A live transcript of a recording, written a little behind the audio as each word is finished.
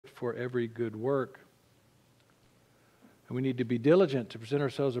for every good work. And we need to be diligent to present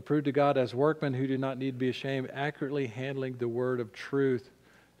ourselves approved to God as workmen who do not need to be ashamed, accurately handling the word of truth.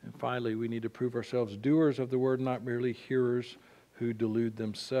 And finally, we need to prove ourselves doers of the word, not merely hearers who delude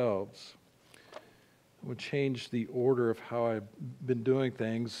themselves. We'll change the order of how I've been doing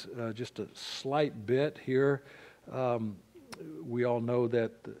things just a slight bit here. We all know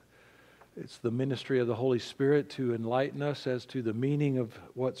that it's the ministry of the Holy Spirit to enlighten us as to the meaning of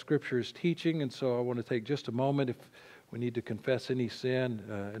what Scripture is teaching. And so I want to take just a moment, if we need to confess any sin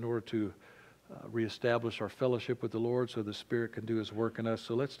in order to reestablish our fellowship with the Lord so the Spirit can do His work in us.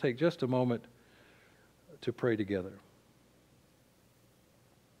 So let's take just a moment to pray together.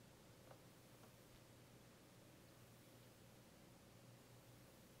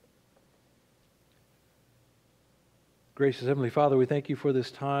 Gracious Heavenly Father, we thank you for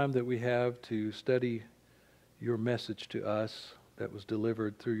this time that we have to study your message to us that was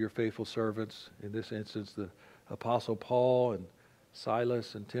delivered through your faithful servants, in this instance, the Apostle Paul and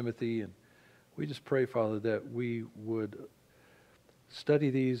Silas and Timothy. And we just pray, Father, that we would study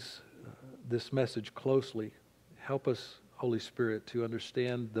this message closely. Help us, Holy Spirit, to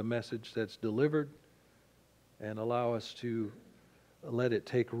understand the message that's delivered and allow us to let it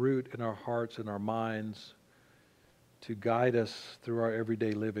take root in our hearts and our minds to guide us through our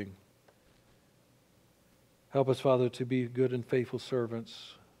everyday living. Help us, Father, to be good and faithful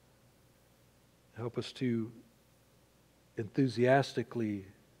servants. Help us to enthusiastically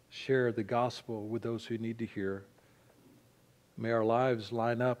share the gospel with those who need to hear. May our lives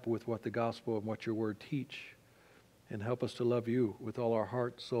line up with what the gospel and what your word teach. And help us to love you with all our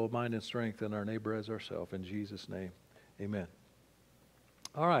heart, soul, mind, and strength, and our neighbor as ourselves. In Jesus' name, amen.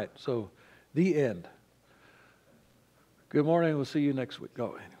 All right, so the end. Good morning. We'll see you next week.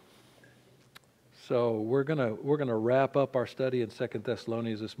 Go ahead. So we're gonna wrap up our study in 2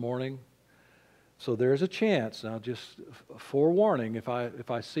 Thessalonians this morning. So there's a chance, now just forewarning, if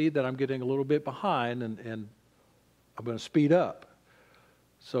I see that I'm getting a little bit behind and I'm going to speed up.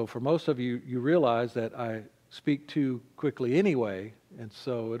 So for most of you, you realize that I speak too quickly anyway, and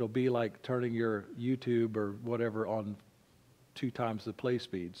so it'll be like turning your YouTube or whatever on 2 times the play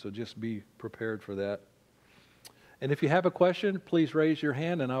speed. So just be prepared for that. And if you have a question, please raise your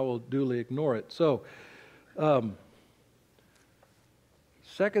hand and I will duly ignore it. So,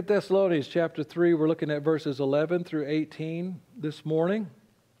 2 Thessalonians chapter 3, we're looking at verses 11 through 18 this morning.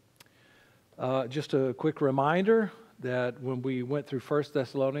 Just a quick reminder that when we went through 1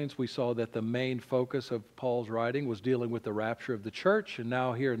 Thessalonians, we saw that the main focus of Paul's writing was dealing with the rapture of the church. And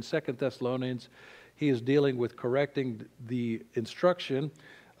now here in 2 Thessalonians, he is dealing with correcting the instruction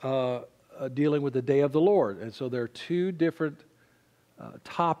dealing with the day of the Lord. And so there are 2 different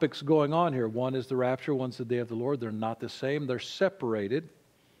topics going on here. One is the rapture, one's the day of the Lord. They're not the same. They're separated.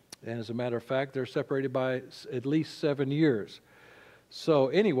 And as a matter of fact, they're separated by at least 7 years. So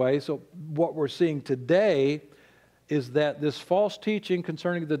anyway, so what we're seeing today is that this false teaching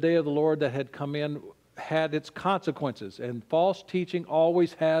concerning the day of the Lord that had come in had its consequences. And false teaching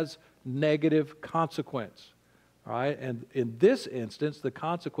always has negative consequence. All right, and in this instance, the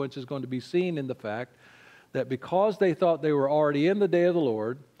consequence is going to be seen in the fact that because they thought they were already in the day of the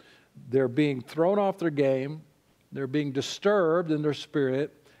Lord, they're being thrown off their game, they're being disturbed in their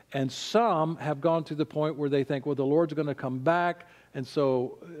spirit, and some have gone to the point where they think, well, the Lord's going to come back, and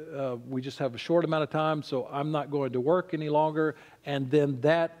so we just have a short amount of time, so I'm not going to work any longer, and then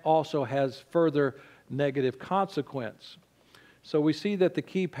that also has further negative consequence. So we see that the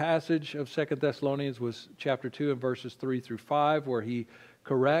key passage of 2 Thessalonians was chapter 2 and verses 3 through 5, where he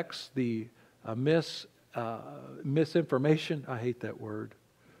corrects the misinformation. I hate that word.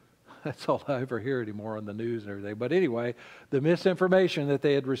 That's all I ever hear anymore on the news and everything. But anyway, the misinformation that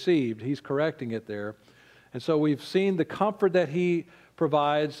they had received, he's correcting it there. And so we've seen the comfort that he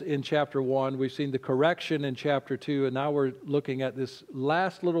provides in chapter 1. We've seen the correction in chapter 2. And now we're looking at this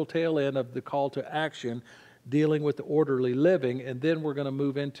last little tail end of the call to action, dealing with the orderly living, and then we're going to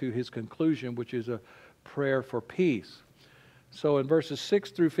move into his conclusion, which is a prayer for peace. So in verses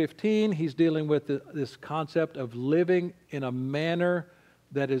 6 through 15, he's dealing with this concept of living in a manner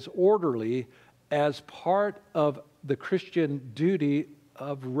that is orderly as part of the Christian duty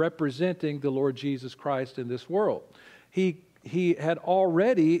of representing the Lord Jesus Christ in this world. He had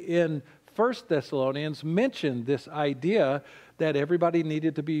already in 1 Thessalonians mentioned this idea that everybody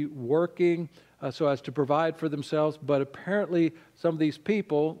needed to be working so as to provide for themselves. But apparently some of these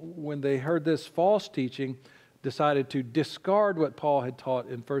people, when they heard this false teaching, decided to discard what Paul had taught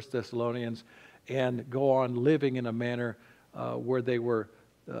in 1 Thessalonians and go on living in a manner where they were,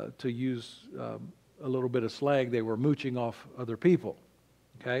 to use a little bit of slang, they were mooching off other people.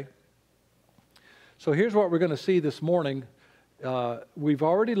 Okay? So here's what we're going to see this morning. We've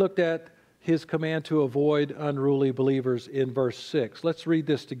already looked at his command to avoid unruly believers in verse 6. Let's read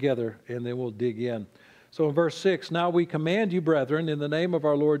this together, and then we'll dig in. So in verse 6, now we command you, brethren, in the name of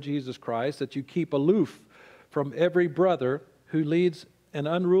our Lord Jesus Christ, that you keep aloof from every brother who leads an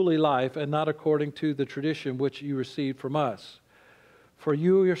unruly life and not according to the tradition which you received from us. For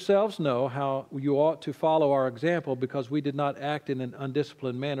you yourselves know how you ought to follow our example, because we did not act in an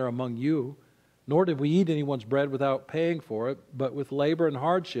undisciplined manner among you, nor did we eat anyone's bread without paying for it, but with labor and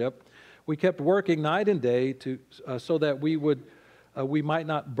hardship we kept working night and day so that we might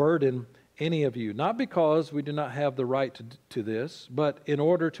not burden any of you, not because we do not have the right to this, but in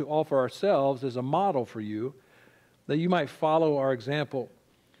order to offer ourselves as a model for you, that you might follow our example.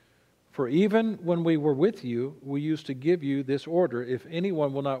 For even when we were with you, we used to give you this order: if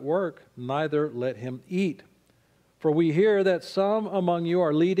anyone will not work, neither let him eat. For we hear that some among you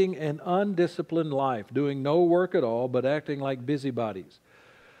are leading an undisciplined life, doing no work at all, but acting like busybodies.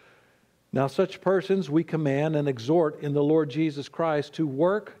 Now such persons we command and exhort in the Lord Jesus Christ to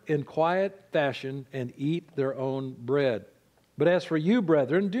work in quiet fashion and eat their own bread. But as for you,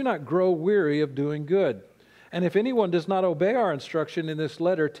 brethren, do not grow weary of doing good. And if anyone does not obey our instruction in this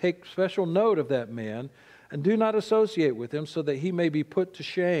letter, take special note of that man, and do not associate with him, so that he may be put to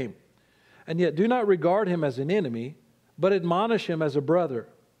shame. And yet do not regard him as an enemy, but admonish him as a brother.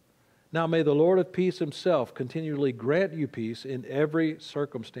 Now may the Lord of peace himself continually grant you peace in every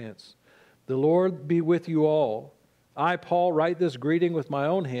circumstance. The Lord be with you all. I, Paul, write this greeting with my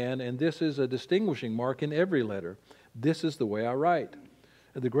own hand, and this is a distinguishing mark in every letter. This is the way I write.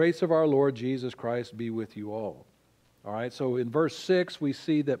 And the grace of our Lord Jesus Christ be with you all. All right, so in verse 6, we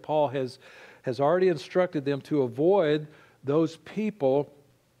see that Paul has already instructed them to avoid those people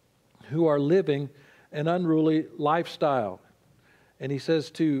who are living an unruly lifestyle. And he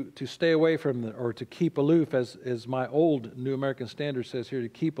says to stay away from them, or to keep aloof, as my old New American Standard says here, to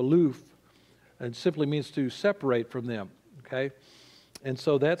keep aloof. It simply means to separate from them, okay? And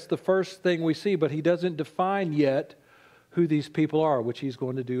so that's the first thing we see, but he doesn't define yet who these people are, which he's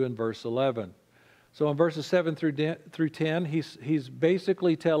going to do in verse 11. So in verses 7 through 10, he's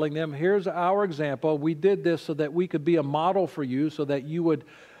basically telling them, here's our example. We did this so that we could be a model for you, so that you would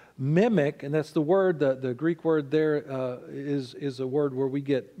mimic, and that's the word, the Greek word there is a word where we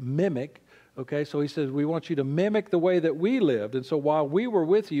get mimic. Okay, so he says, we want you to mimic the way that we lived. And so while we were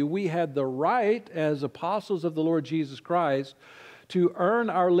with you, we had the right as apostles of the Lord Jesus Christ to earn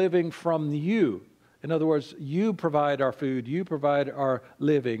our living from you. In other words, you provide our food, you provide our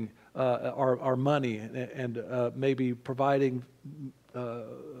living, our money, and maybe providing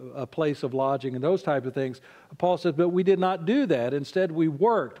a place of lodging and those type of things. Paul says, but we did not do that. Instead, we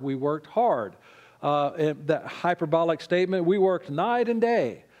worked hard. And that hyperbolic statement, we worked night and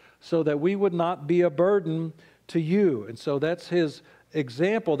day, so that we would not be a burden to you. And so that's his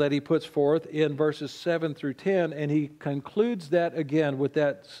example that he puts forth in verses 7 through 10, and he concludes that again with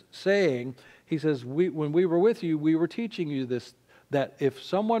that saying. He says, when we were with you, we were teaching you this, that if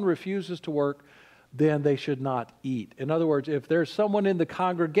someone refuses to work, then they should not eat. In other words, if there's someone in the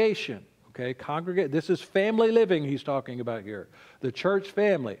congregation, okay, this is family living he's talking about here, the church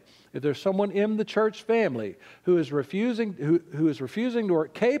family. If there's someone in the church family who is refusing to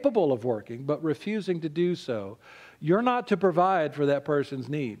work, capable of working, but refusing to do so, you're not to provide for that person's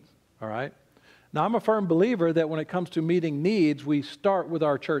needs, all right? Now, I'm a firm believer that when it comes to meeting needs, we start with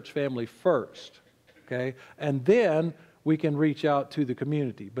our church family first, okay? And then we can reach out to the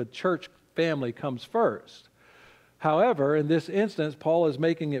community, but church family comes first. However, in this instance, Paul is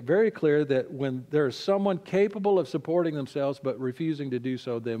making it very clear that when there is someone capable of supporting themselves but refusing to do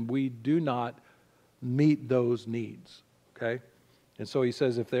so, then we do not meet those needs, okay? And so he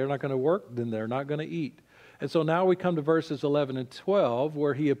says if they're not going to work, then they're not going to eat. And so now we come to verses 11 and 12,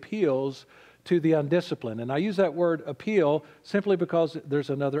 where he appeals to the undisciplined. And I use that word appeal simply because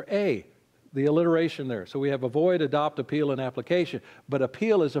there's another A, the alliteration there. So we have avoid, adopt, appeal, and application. But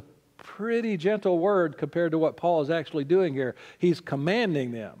appeal is a pretty gentle word compared to what Paul is actually doing here. He's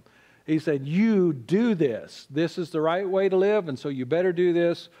commanding them. He said, you do this. This is the right way to live, and so you better do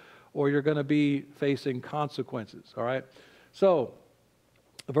this, or you're going to be facing consequences. All right? So,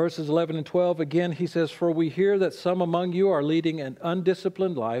 verses 11 and 12, again, he says, for we hear that some among you are leading an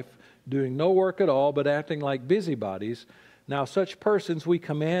undisciplined life, doing no work at all, but acting like busybodies. Now such persons we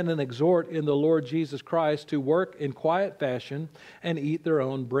command and exhort in the Lord Jesus Christ to work in quiet fashion and eat their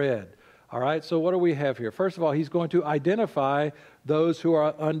own bread. All right, so what do we have here? First of all, he's going to identify those who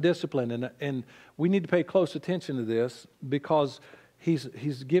are undisciplined. And we need to pay close attention to this, because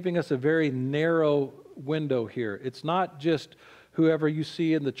he's giving us a very narrow window here. It's not just whoever you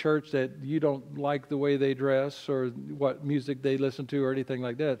see in the church that you don't like the way they dress or what music they listen to or anything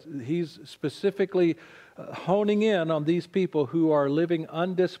like that. He's specifically honing in on these people who are living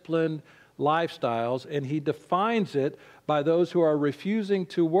undisciplined lifestyles, and he defines it by those who are refusing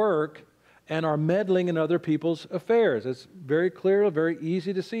to work and are meddling in other people's affairs. It's very clear, very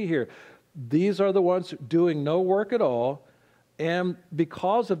easy to see here. These are the ones doing no work at all, and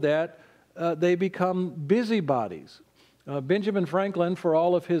because of that, they become busybodies. Benjamin Franklin, for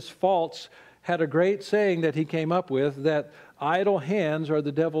all of his faults, had a great saying that he came up with, that idle hands are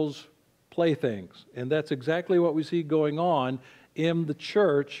the devil's playthings. And that's exactly what we see going on in the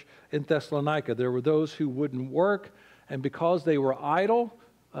church in Thessalonica. There were those who wouldn't work, and because they were idle,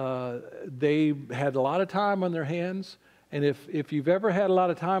 they had a lot of time on their hands. And if you've ever had a lot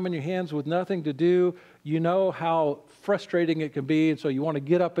of time on your hands with nothing to do, you know how frustrating it can be, and so you want to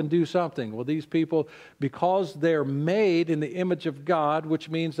get up and do something. Well, these people, because they're made in the image of God, which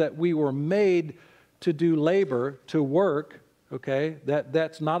means that we were made to do labor, to work, okay?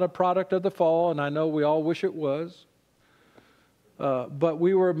 That's not a product of the fall, and I know we all wish it was. But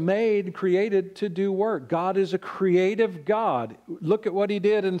we were created to do work. God is a creative God. Look at what He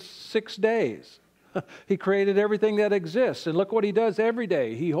did in 6 days. He created everything that exists, and look what He does every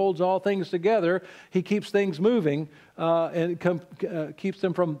day. He holds all things together. He keeps things moving and keeps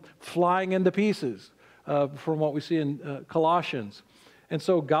them from flying into pieces, from what we see in Colossians. And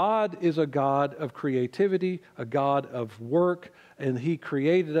so God is a God of creativity, a God of work, and He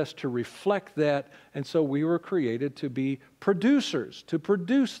created us to reflect that, and so we were created to be producers, to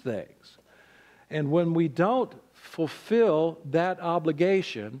produce things. And when we don't fulfill that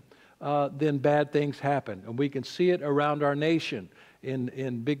obligation, then bad things happen. And we can see it around our nation.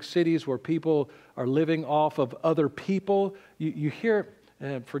 In big cities where people are living off of other people. You hear,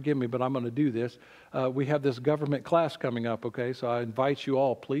 and forgive me, but I'm going to do this. We have this government class coming up, okay? So I invite you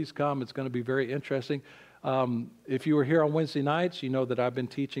all, please come. It's going to be very interesting. If you were here on Wednesday nights, you know that I've been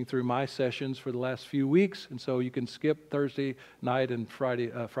teaching through my sessions for the last few weeks. And so you can skip Thursday night and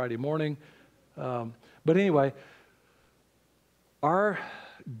Friday morning. But anyway, our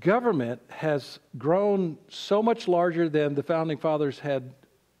government has grown so much larger than the Founding Fathers had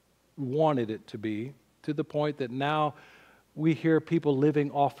wanted it to be, to the point that now we hear people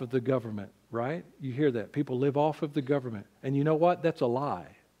living off of the government, right? You hear that. People live off of the government. And you know what? That's a lie.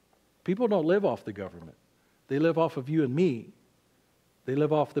 People don't live off the government. They live off of you and me. They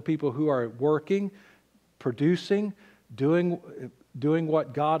live off the people who are working, producing, doing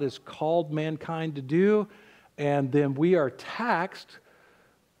what God has called mankind to do, and then we are taxed.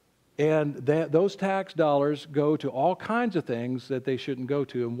 And those tax dollars go to all kinds of things that they shouldn't go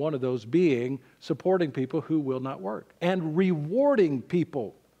to, and one of those being supporting people who will not work and rewarding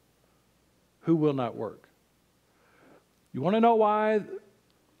people who will not work. You want to know why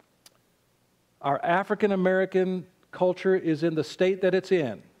our African American culture is in the state that it's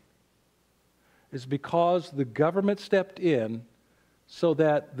in? It's because the government stepped in so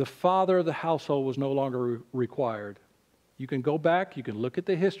that the father of the household was no longer required. You can go back, you can look at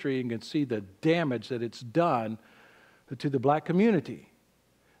the history, and you can see the damage that it's done to the black community,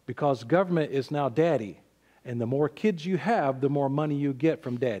 because government is now daddy, and the more kids you have, the more money you get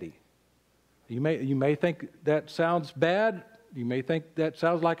from daddy. You may think that sounds bad. You may think that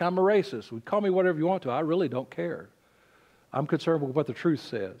sounds like I'm a racist. Call me whatever you want to. I really don't care. I'm concerned with what the truth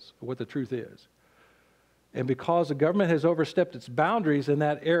says, or what the truth is. And because the government has overstepped its boundaries in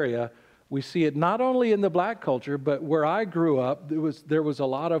that area, we see it not only in the black culture, but where I grew up, there was a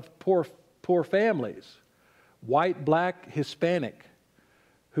lot of poor families, white, black, Hispanic,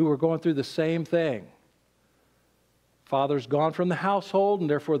 who were going through the same thing. Father's gone from the household, and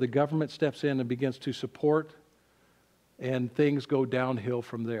therefore the government steps in and begins to support, and things go downhill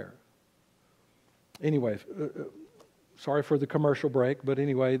from there. Anyway, sorry for the commercial break, but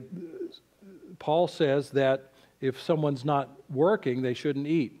anyway, Paul says that if someone's not working, they shouldn't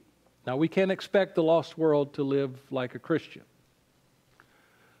eat. Now, we can't expect the lost world to live like a Christian.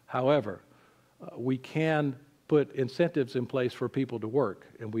 However, we can put incentives in place for people to work,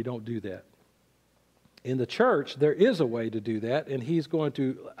 and we don't do that. In the church, there is a way to do that, and he's going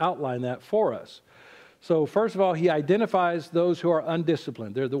to outline that for us. So, first of all, he identifies those who are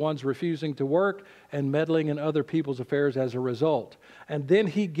undisciplined. They're the ones refusing to work and meddling in other people's affairs as a result. And then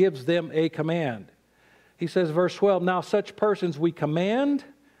he gives them a command. He says, verse 12, now such persons we command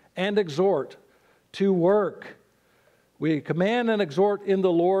and exhort to work. We command and exhort in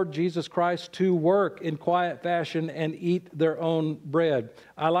the Lord Jesus Christ to work in quiet fashion and eat their own bread.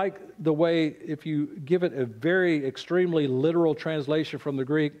 I like the way, if you give it a very extremely literal translation from the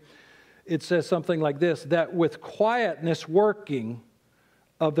Greek, it says something like this, that with quietness working,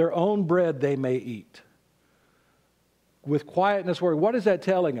 of their own bread they may eat. With quietness working. What is that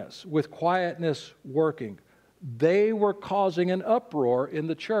telling us? With quietness working. They were causing an uproar in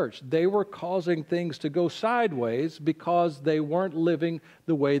the church. They were causing things to go sideways because they weren't living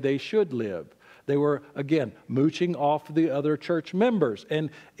the way they should live. They were, again, mooching off the other church members.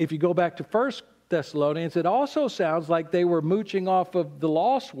 And if you go back to 1 Thessalonians, it also sounds like they were mooching off of the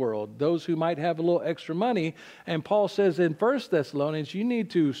lost world, those who might have a little extra money. And Paul says in 1 Thessalonians, you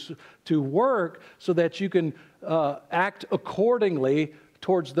need to work so that you can act accordingly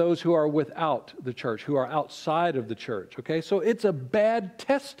towards those who are without the church, who are outside of the church. Okay, so it's a bad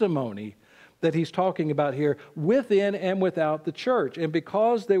testimony that he's talking about here within and without the church. And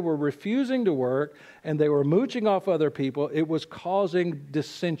because they were refusing to work and they were mooching off other people, it was causing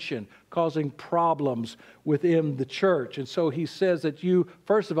dissension, causing problems within the church. And so he says that you,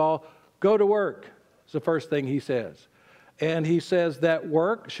 first of all, go to work. It's the first thing he says. And he says that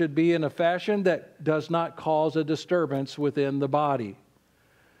work should be in a fashion that does not cause a disturbance within the body.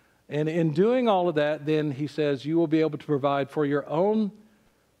 And in doing all of that, then he says you will be able to provide for your own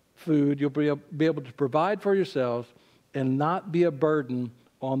food, you'll be able to provide for yourselves and not be a burden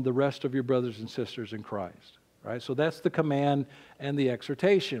on the rest of your brothers and sisters in Christ. Right? So that's the command and the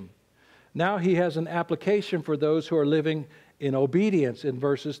exhortation. Now he has an application for those who are living in obedience in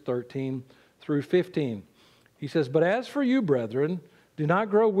verses 13 through 15. He says, "But as for you, brethren, do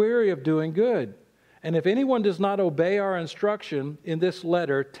not grow weary of doing good. And if anyone does not obey our instruction in this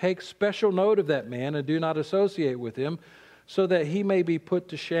letter, take special note of that man and do not associate with him, so that he may be put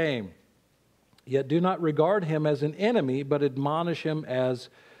to shame. Yet do not regard him as an enemy, but admonish him as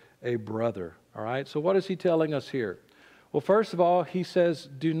a brother." All right, so what is he telling us here? Well, first of all, he says,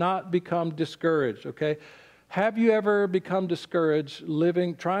 do not become discouraged, okay? Have you ever become discouraged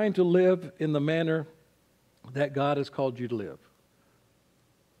trying to live in the manner that God has called you to live?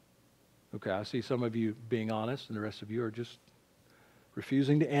 Okay, I see some of you being honest, and the rest of you are just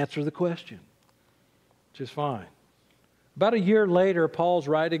refusing to answer the question. Just fine. About a year later, Paul's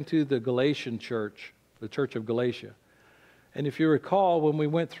writing to the Galatian church, the church of Galatia. And if you recall, when we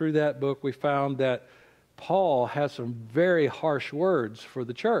went through that book, we found that Paul has some very harsh words for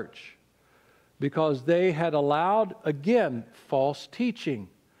the church because they had allowed, again, false teaching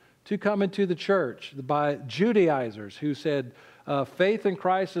to come into the church by Judaizers who said faith in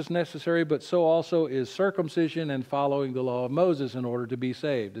Christ is necessary, but so also is circumcision and following the law of Moses in order to be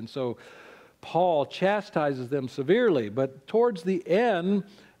saved. And so Paul chastises them severely, but towards the end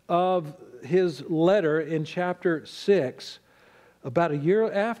of his letter in chapter 6, about a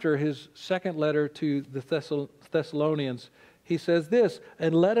year after his second letter to the Thessalonians, he says this,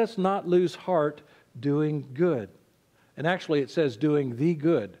 "And let us not lose heart doing good." And actually it says doing the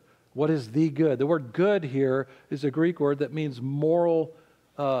good. What is the good? The word good here is a Greek word that means moral,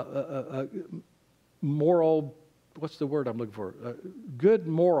 what's the word I'm looking for? Good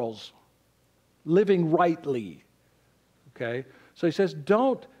morals. Living rightly, okay? So he says,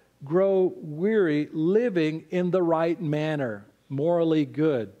 don't grow weary living in the right manner, morally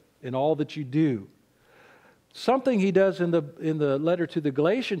good in all that you do. Something he does in the letter to the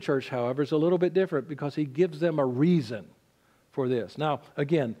Galatian church, however, is a little bit different because he gives them a reason for this. Now,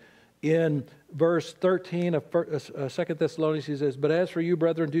 again, in verse 13 of 2 Thessalonians, he says, "But as for you,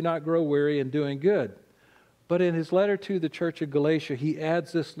 brethren, do not grow weary in doing good." But in his letter to the church of Galatia, he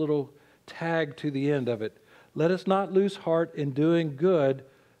adds this little tag to the end of it. "Let us not lose heart in doing good,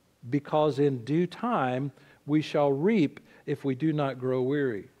 because in due time we shall reap if we do not grow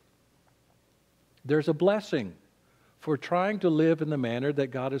weary." There's a blessing for trying to live in the manner that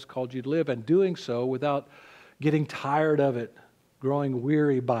God has called you to live and doing so without getting tired of it, growing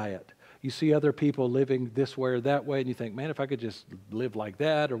weary by it. You see other people living this way or that way and you think, man, if I could just live like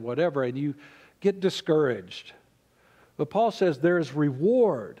that or whatever, and you get discouraged. But Paul says there is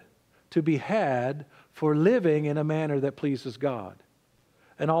reward to be had for living in a manner that pleases God.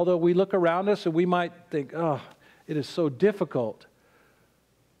 And although we look around us and we might think, oh, it is so difficult,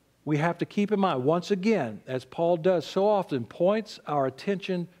 we have to keep in mind, once again, as Paul does so often, points our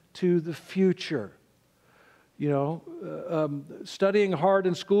attention to the future. You know, studying hard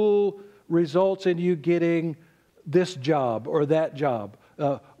in school results in you getting this job or that job.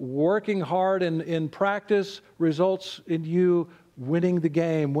 Working hard in practice results in you winning the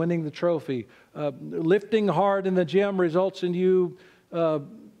game, winning the trophy. Lifting hard in the gym results in you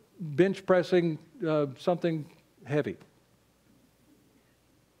bench pressing something heavy.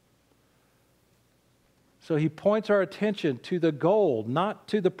 So he points our attention to the goal, not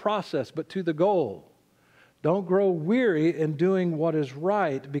to the process, but to the goal. Don't grow weary in doing what is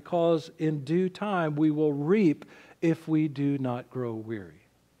right, because in due time we will reap if we do not grow weary.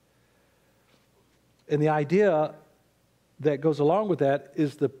 And the idea that goes along with that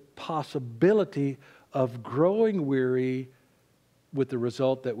is the possibility of growing weary with the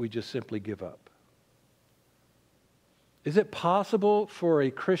result that we just simply give up. Is it possible for a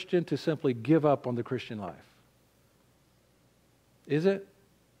Christian to simply give up on the Christian life? Is it?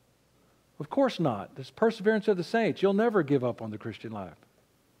 Of course not. This perseverance of the saints. You'll never give up on the Christian life.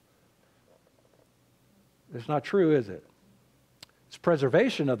 It's not true, is it? It's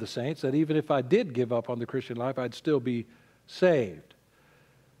preservation of the saints, that even if I did give up on the Christian life, I'd still be saved.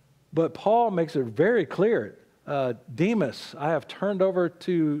 But Paul makes it very clear. Demas, I have turned over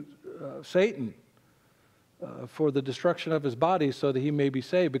to Satan for the destruction of his body so that he may be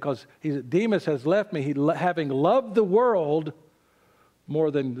saved, because Demas has left me, having loved the world more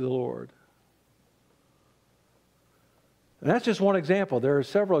than the Lord. And that's just one example. There are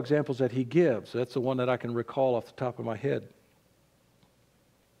several examples that he gives. That's the one that I can recall off the top of my head.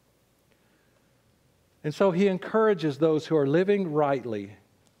 And so he encourages those who are living rightly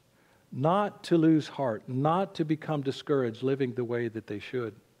not to lose heart, not to become discouraged living the way that they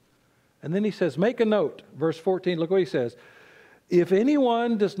should. And then he says, make a note. Verse 14, look what he says. If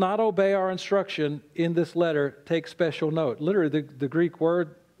anyone does not obey our instruction in this letter, take special note. Literally, the Greek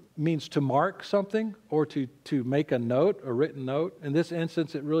word means to mark something or to make a note, a written note. In this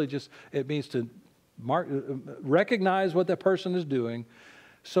instance, it means to recognize what that person is doing,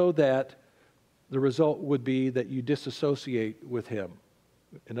 so that the result would be that you disassociate with him.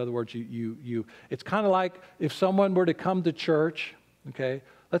 In other words, it's kind of like if someone were to come to church, okay?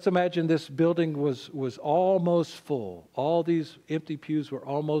 Let's imagine this building was almost full. All these empty pews were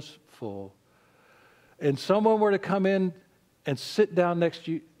almost full. And someone were to come in and sit down next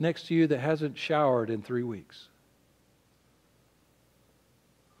to you that hasn't showered in 3 weeks.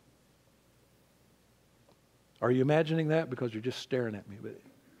 Are you imagining that? Because you're just staring at me. But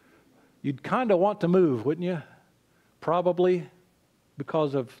you'd kind of want to move, wouldn't you? Probably,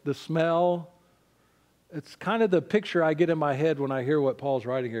 because of the smell. It's kind of the picture I get in my head when I hear what Paul's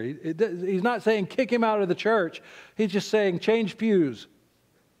writing here. He's not saying kick him out of the church. He's just saying change pews,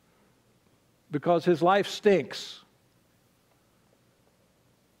 because his life stinks.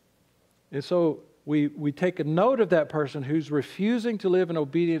 And so we take a note of that person who's refusing to live in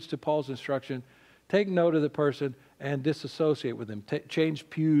obedience to Paul's instruction. Take note of the person and disassociate with him. Change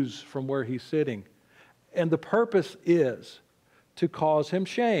pews from where he's sitting. And the purpose is to cause him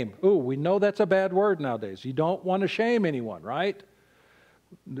shame. Ooh, we know that's a bad word nowadays. You don't want to shame anyone, right?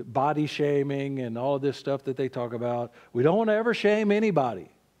 Body shaming and all of this stuff that they talk about. We don't want to ever shame anybody.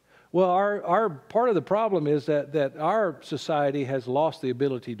 Well, our part of the problem is that our society has lost the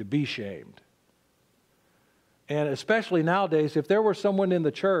ability to be shamed. And especially nowadays, if there were someone in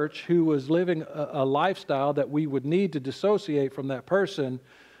the church who was living a lifestyle that we would need to dissociate from that person,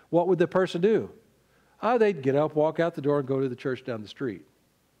 what would the person do? They'd get up, walk out the door, and go to the church down the street.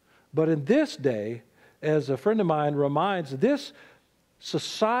 But in this day, as a friend of mine reminds, this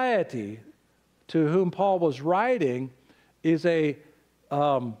society to whom Paul was writing is a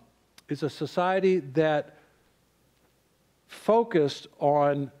society that focused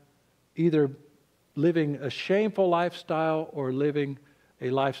on either living a shameful lifestyle or living a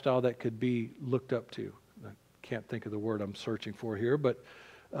lifestyle that could be looked up to. I can't think of the word I'm searching for here, but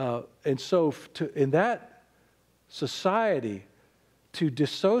and so in that society, to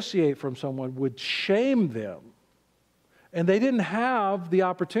dissociate from someone would shame them. And they didn't have the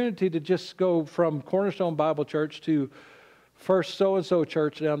opportunity to just go from Cornerstone Bible Church to First so-and-so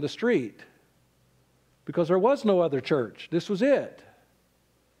church down the street, because there was no other church. This was it.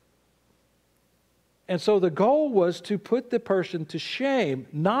 And so the goal was to put the person to shame,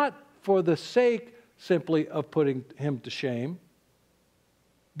 not for the sake simply of putting him to shame,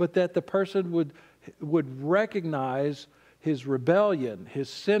 but that the person would recognize his rebellion, his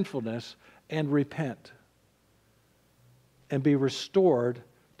sinfulness, and repent and be restored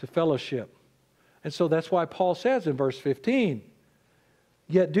to fellowship. And so that's why Paul says in verse 15,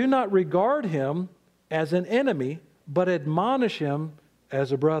 yet do not regard him as an enemy, but admonish him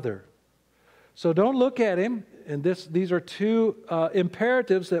as a brother. So don't look at him, and these are two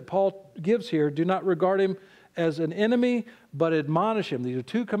imperatives that Paul gives here. Do not regard him as an enemy, but admonish him. These are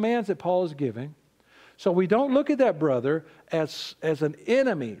two commands that Paul is giving. So we don't look at that brother as an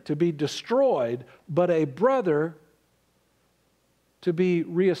enemy to be destroyed, but a brother to be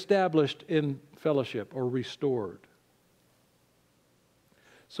reestablished in fellowship or restored.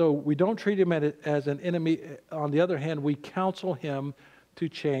 So we don't treat him as an enemy. On the other hand, we counsel him to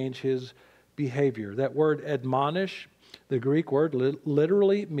change his behavior. That word admonish, the Greek word,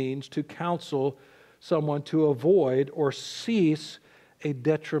 literally means to counsel someone to avoid or cease a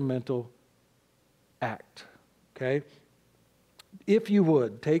detrimental act. Okay? If you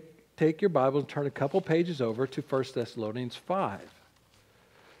would, take your Bible and turn a couple pages over to 1 Thessalonians 5.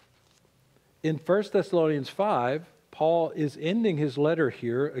 In 1 Thessalonians 5, Paul is ending his letter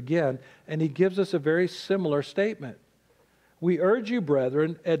here again, and he gives us a very similar statement. We urge you,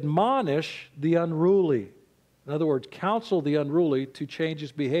 brethren, admonish the unruly. In other words, counsel the unruly to change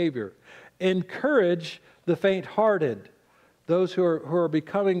his behavior. Encourage the faint-hearted, those who are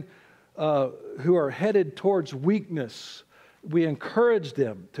becoming, who are headed towards weakness. We encourage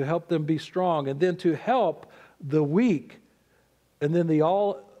them to help them be strong, and then to help the weak. And then the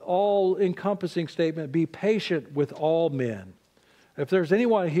all-encompassing statement, be patient with all men. If there's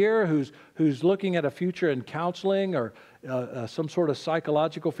anyone here who's looking at a future in counseling or some sort of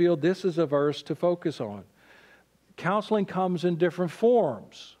psychological field, this is a verse to focus on. Counseling comes in different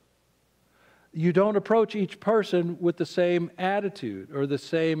forms. You don't approach each person with the same attitude or the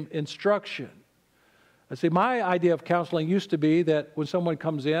same instruction. I see, my idea of counseling used to be that when someone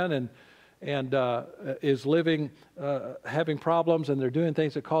comes in and is living, having problems, and they're doing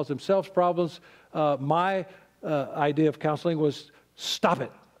things that cause themselves problems, my idea of counseling was stop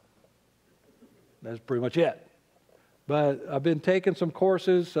it. That's pretty much it. But I've been taking some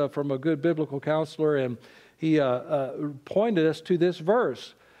courses from a good biblical counselor, and he pointed us to this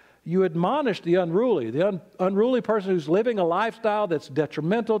verse. You admonish the unruly. The unruly person who's living a lifestyle that's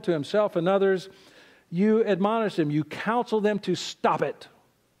detrimental to himself and others, you admonish them. You counsel them to stop it.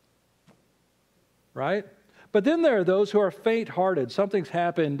 Right? But then there are those who are faint-hearted. Something's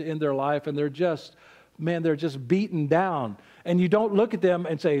happened in their life, and they're just beaten down. And you don't look at them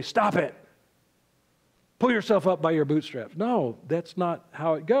and say, stop it. Pull yourself up by your bootstraps. No, that's not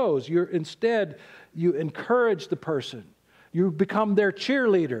how it goes. Instead, you encourage the person. You become their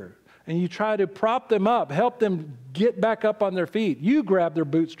cheerleader, and you try to prop them up, help them get back up on their feet. You grab their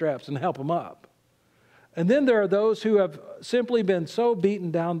bootstraps and help them up. And then there are those who have simply been so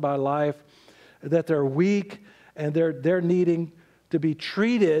beaten down by life that they're weak, and they're needing to be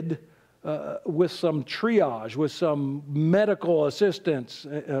treated with some triage, with some medical assistance,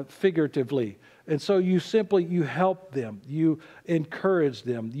 figuratively. And so you help them, you encourage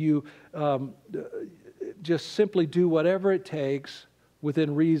them, you just simply do whatever it takes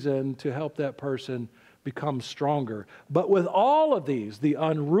within reason to help that person become stronger. But with all of these, the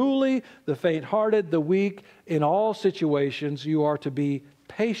unruly, the faint-hearted, the weak, in all situations, you are to be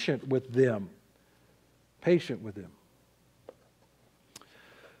patient with them. Patient with them.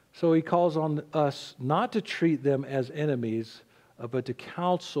 So he calls on us not to treat them as enemies, but to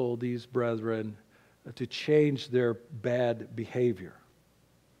counsel these brethren to change their bad behavior.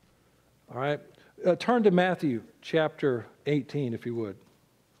 All right? Turn to Matthew chapter 18, if you would.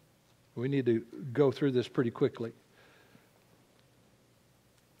 We need to go through this pretty quickly.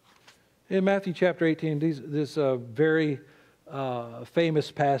 In Matthew chapter 18, this very famous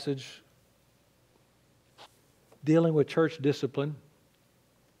passage dealing with church discipline.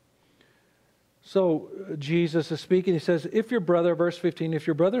 So Jesus is speaking. He says, if your brother, verse 15, if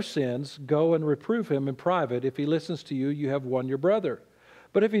your brother sins, go and reprove him in private. If he listens to you, you have won your brother.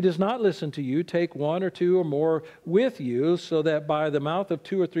 But if he does not listen to you, take one or two or more with you, so that by the mouth of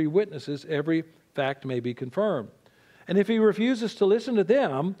 2 or 3 witnesses every fact may be confirmed. And if he refuses to listen to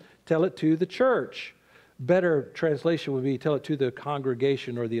them, tell it to the church. Better translation would be tell it to the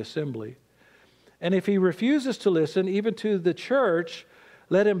congregation or the assembly. And if he refuses to listen even to the church,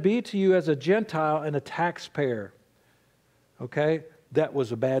 let him be to you as a Gentile and a taxpayer. Okay? That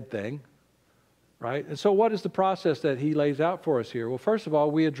was a bad thing. Right? And so what is the process that he lays out for us here? Well, first of all,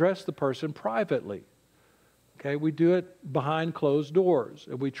 we address the person privately. Okay? We do it behind closed doors.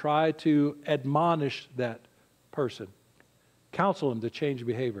 And we try to admonish that person. Counsel him to change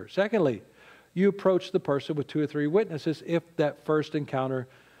behavior. Secondly, you approach the person with 2 or 3 witnesses if that first encounter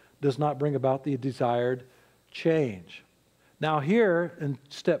does not bring about the desired change. Now here, in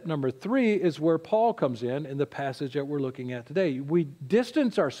step number 3, is where Paul comes in the passage that we're looking at today. We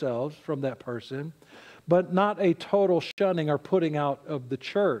distance ourselves from that person, but not a total shunning or putting out of the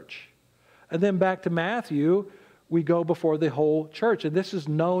church. And then back to Matthew, we go before the whole church. And this is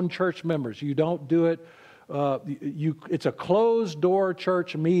known church members. You don't do it, it's a closed-door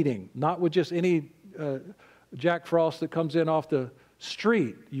church meeting, not with just any Jack Frost that comes in off the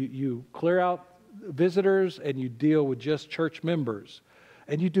street. You clear out visitors and you deal with just church members.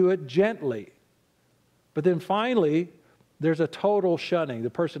 And you do it gently. But then finally, there's a total shunning. The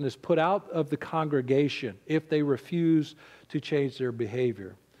person is put out of the congregation if they refuse to change their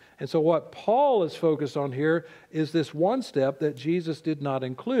behavior. And so what Paul is focused on here is this one step that Jesus did not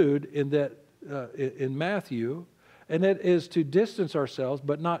include in Matthew, and that is to distance ourselves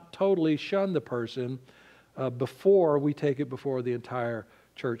but not totally shun the person before we take it before the entire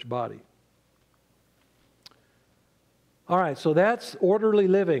church body. All right, so that's orderly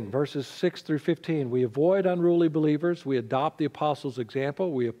living, verses 6 through 15. We avoid unruly believers. We adopt the apostles'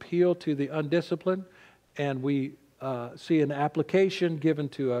 example. We appeal to the undisciplined. And we see an application given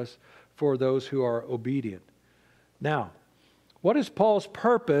to us for those who are obedient. Now, what is Paul's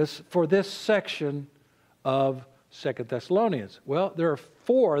purpose for this section of 2 Thessalonians? Well, there are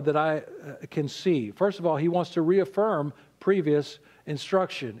four that I can see. First of all, he wants to reaffirm previous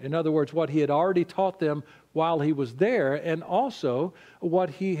instruction. In other words, what he had already taught them while he was there, and also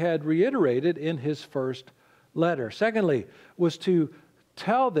what he had reiterated in his first letter. Secondly, was to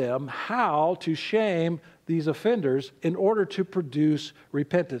tell them how to shame these offenders in order to produce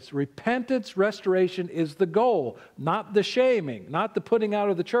repentance. Repentance, restoration is the goal, not the shaming, not the putting out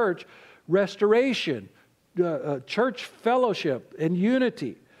of the church. Restoration, church fellowship and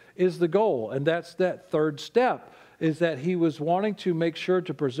unity is the goal. And that's that third step, is that he was wanting to make sure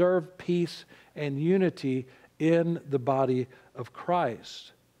to preserve peace and unity in the body of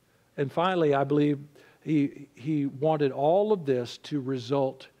Christ. And finally, I believe he wanted all of this to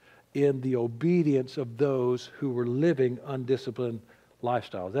result in the obedience of those who were living undisciplined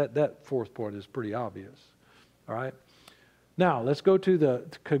lifestyles. That fourth point is pretty obvious. All right? Now, let's go to the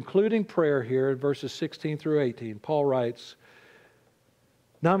concluding prayer here in verses 16 through 18. Paul writes,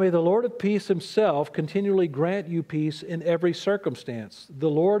 "Now may the Lord of peace himself continually grant you peace in every circumstance. The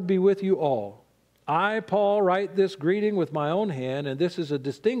Lord be with you all. I, Paul, write this greeting with my own hand, and this is a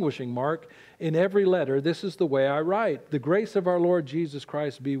distinguishing mark in every letter. This is the way I write. The grace of our Lord Jesus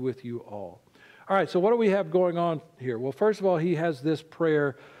Christ be with you all." All right, so what do we have going on here? Well, first of all, he has this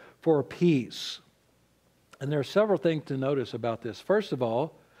prayer for peace. And there are several things to notice about this. First of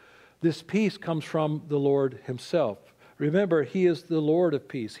all, this peace comes from the Lord himself. Remember, he is the Lord of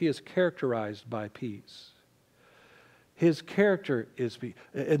peace. He is characterized by peace. His character is peace.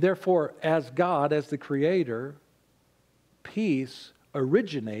 And therefore, as God, as the Creator, peace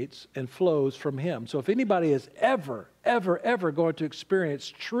originates and flows from him. So if anybody is ever going to experience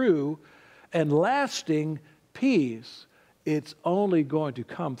true and lasting peace, it's only going to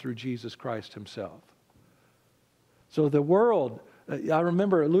come through Jesus Christ himself. So the world, I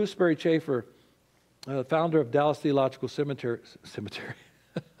remember Louis Sperry Chafer, founder of Dallas Theological Cemetery.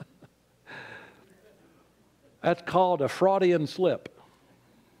 That's called a Freudian slip.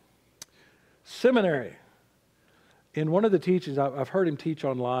 Seminary. In one of the teachings, I've heard him teach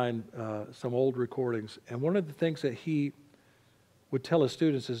online some old recordings, and one of the things that he would tell his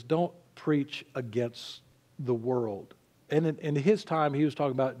students is don't preach against the world. And in his time, he was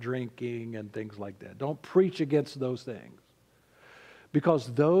talking about drinking and things like that. Don't preach against those things,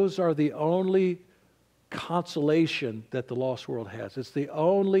 because those are the only consolation that the lost world has. It's the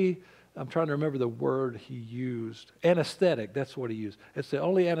only, I'm trying to remember the word he used, anesthetic, that's what he used. It's the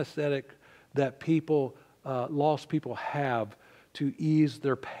only anesthetic that people, lost people have to ease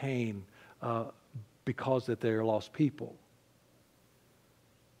their pain because that they're lost people.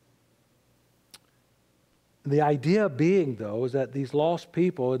 The idea being, though, is that these lost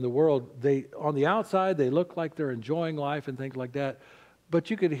people in the world, they on the outside, they look like they're enjoying life and things like that.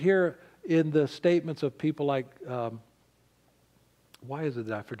 But you could hear in the statements of people like, why is it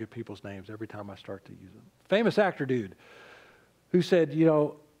that I forget people's names every time I start to use them? Famous actor dude who said, you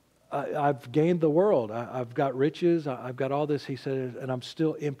know, I've gained the world. I've got riches. I've got all this, he said, and I'm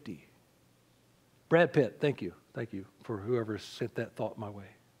still empty. Brad Pitt, thank you. Thank you for whoever sent that thought my way.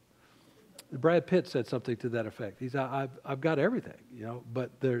 Brad Pitt said something to that effect. He said, I've got everything, you know,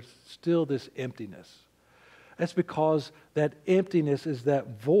 but there's still this emptiness. That's because that emptiness is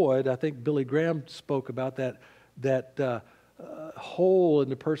that void. I think Billy Graham spoke about that hole in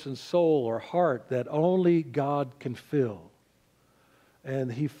the person's soul or heart that only God can fill.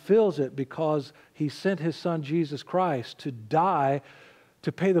 And he fills it because he sent his son Jesus Christ to die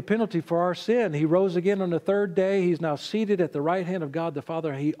to pay the penalty for our sin. He rose again on the third day. He's now seated at the right hand of God the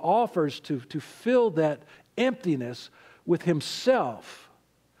Father. He offers to fill that emptiness with himself,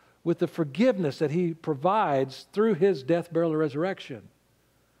 with the forgiveness that he provides through his death, burial, and resurrection.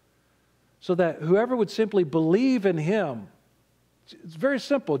 So that whoever would simply believe in him, it's very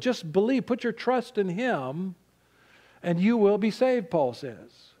simple, just believe, put your trust in him, and you will be saved, Paul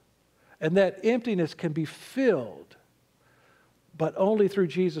says. And that emptiness can be filled, but only through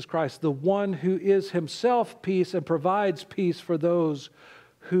Jesus Christ, the one who is himself peace and provides peace for those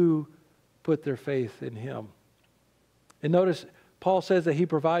who put their faith in him. And notice, Paul says that he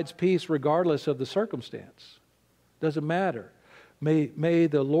provides peace regardless of the circumstance. Doesn't matter. May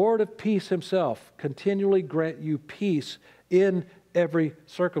the Lord of peace himself continually grant you peace in every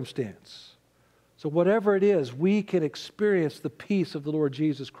circumstance. So whatever it is, we can experience the peace of the Lord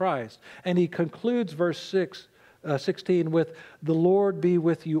Jesus Christ. And he concludes verse 16 with, the Lord be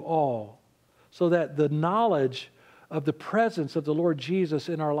with you all. So that the knowledge of the presence of the Lord Jesus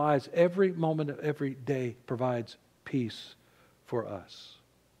in our lives every moment of every day provides peace for us.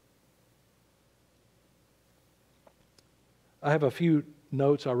 I have a few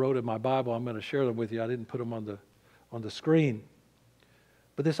notes I wrote in my Bible. I'm going to share them with you. I didn't put them on the screen.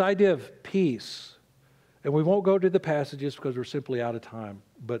 But this idea of peace, and we won't go to the passages because we're simply out of time,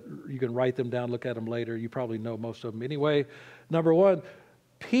 but you can write them down, look at them later. You probably know most of them anyway. Number one,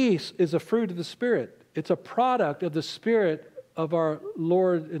 peace is a fruit of the Spirit. It's a product of the Spirit of our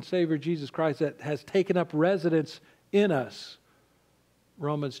Lord and Savior Jesus Christ that has taken up residence in us.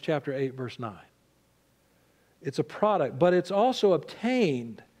 Romans chapter 8, verse 9. It's a product, but it's also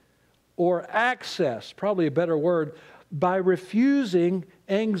obtained or accessed, probably a better word, by refusing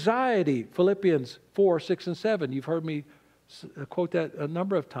anxiety. Philippians 4, 6, and 7. You've heard me quote that a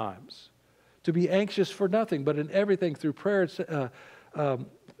number of times. To be anxious for nothing, but in everything through prayer, of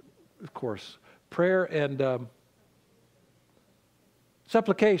course, prayer and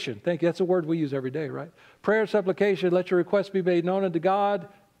supplication. Thank you. That's a word we use every day, right? Prayer and supplication, let your requests be made known unto God.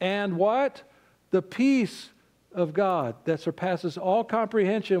 And what? The peace of God that surpasses all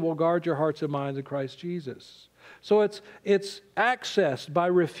comprehension will guard your hearts and minds in Christ Jesus. So it's accessed by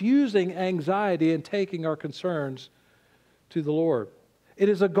refusing anxiety and taking our concerns to the Lord. It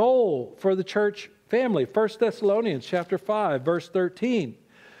is a goal for the church family. 1 Thessalonians chapter 5, verse 13.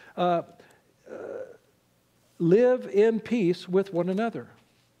 Live in peace with one another.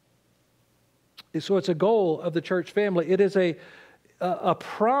 So it's a goal of the church family. It is a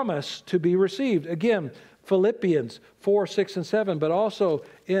promise to be received. Again, Philippians 4, 6, and 7, but also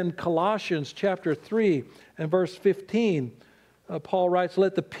in Colossians chapter 3 and verse 15, Paul writes,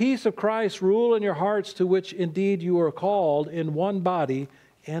 let the peace of Christ rule in your hearts, to which indeed you are called in one body,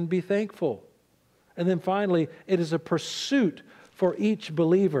 and be thankful. And then finally, it is a pursuit for each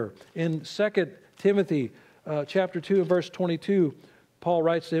believer. In 2 Timothy chapter 2 and verse 22, Paul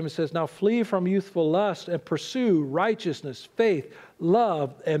writes to him and says, now flee from youthful lust and pursue righteousness, faith,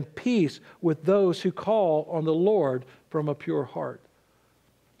 love, and peace with those who call on the Lord from a pure heart.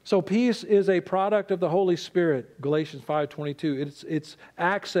 So peace is a product of the Holy Spirit, Galatians 5:22. It's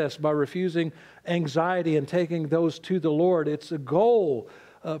accessed by refusing anxiety and taking those to the Lord. It's a goal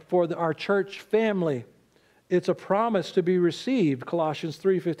for our church family. It's a promise to be received, Colossians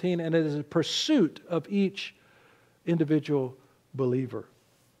 3:15, and it is a pursuit of each individual believer.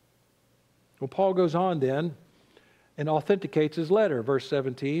 Well, Paul goes on then and authenticates his letter. Verse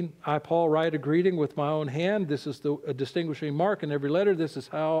 17, I, Paul, write a greeting with my own hand. This is a distinguishing mark in every letter. This is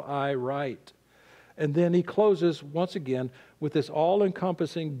how I write. And then he closes once again with this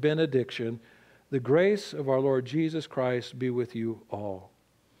all-encompassing benediction. The grace of our Lord Jesus Christ be with you all.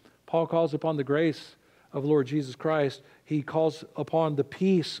 Paul calls upon the grace of the Lord Jesus Christ. He calls upon the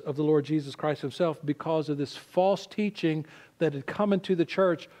peace of the Lord Jesus Christ himself because of this false teaching that had come into the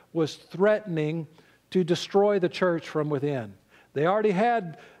church was threatening to destroy the church from within. They already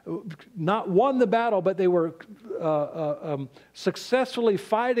had not won the battle, but they were successfully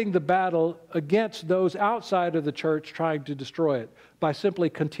fighting the battle against those outside of the church trying to destroy it by simply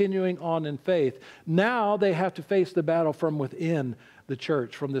continuing on in faith. Now they have to face the battle from within the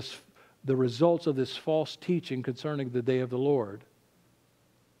church, from the results of this false teaching concerning the day of the Lord.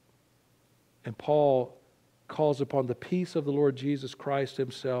 And Paul calls upon the peace of the Lord Jesus Christ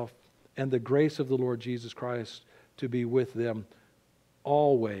himself and the grace of the Lord Jesus Christ to be with them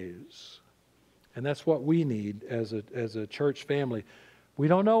always. And that's what we need as a church family. We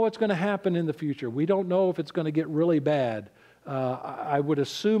don't know what's going to happen in the future. We don't know if it's going to get really bad. I would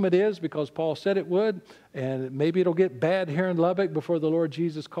assume it is because Paul said it would, and maybe it'll get bad here in Lubbock before the Lord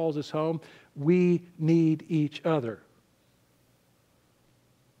Jesus calls us home. We need each other.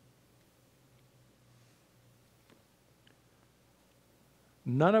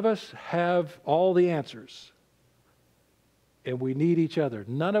 None of us have all the answers, and we need each other.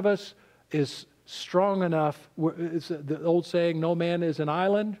 None of us is strong enough. It's the old saying, no man is an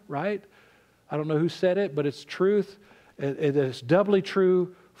island, right? I don't know who said it, but it's truth. It is doubly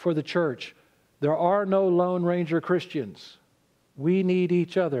true for the church. There are no Lone Ranger Christians. We need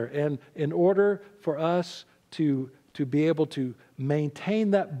each other. And in order for us to be able to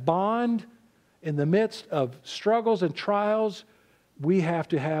maintain that bond in the midst of struggles and trials, we have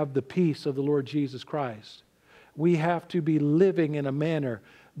to have the peace of the Lord Jesus Christ. We have to be living in a manner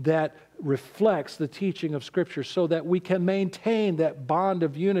that reflects the teaching of Scripture so that we can maintain that bond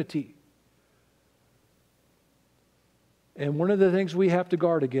of unity. And one of the things we have to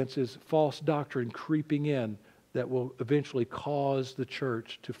guard against is false doctrine creeping in that will eventually cause the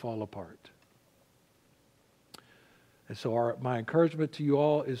church to fall apart. And so my encouragement to you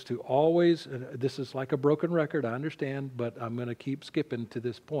all is to always, and this is like a broken record, I understand, but I'm going to keep skipping to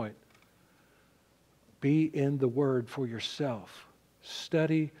this point. Be in the Word for yourself.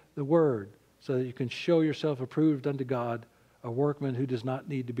 Study the Word so that you can show yourself approved unto God, a workman who does not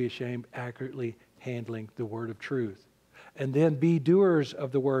need to be ashamed, accurately handling the word of truth. And then be doers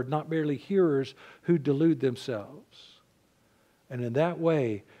of the Word, not merely hearers who delude themselves. And in that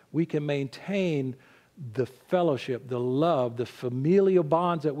way, we can maintain the fellowship, the love, the familial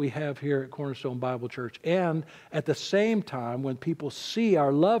bonds that we have here at Cornerstone Bible Church. And at the same time, when people see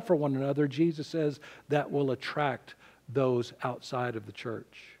our love for one another, Jesus says that will attract those outside of the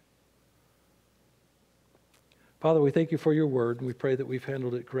church. Father, we thank you for your word, and we pray that we've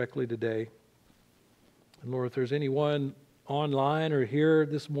handled it correctly today. And Lord, if there's anyone online or here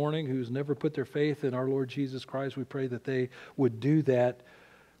this morning who's never put their faith in our Lord Jesus Christ, we pray that they would do that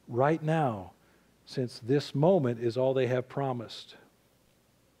right now, since this moment is all they have promised.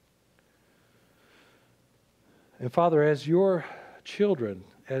 And Father, as your children,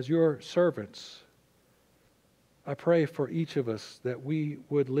 as your servants, I pray for each of us that we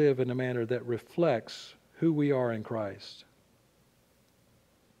would live in a manner that reflects who we are in Christ.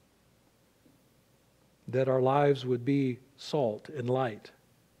 That our lives would be salt and light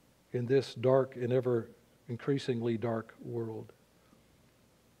in this dark and ever increasingly dark world.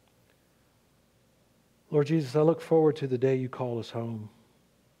 Lord Jesus, I look forward to the day you call us home.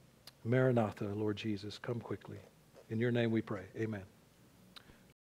 Maranatha, Lord Jesus, come quickly. In your name we pray. Amen.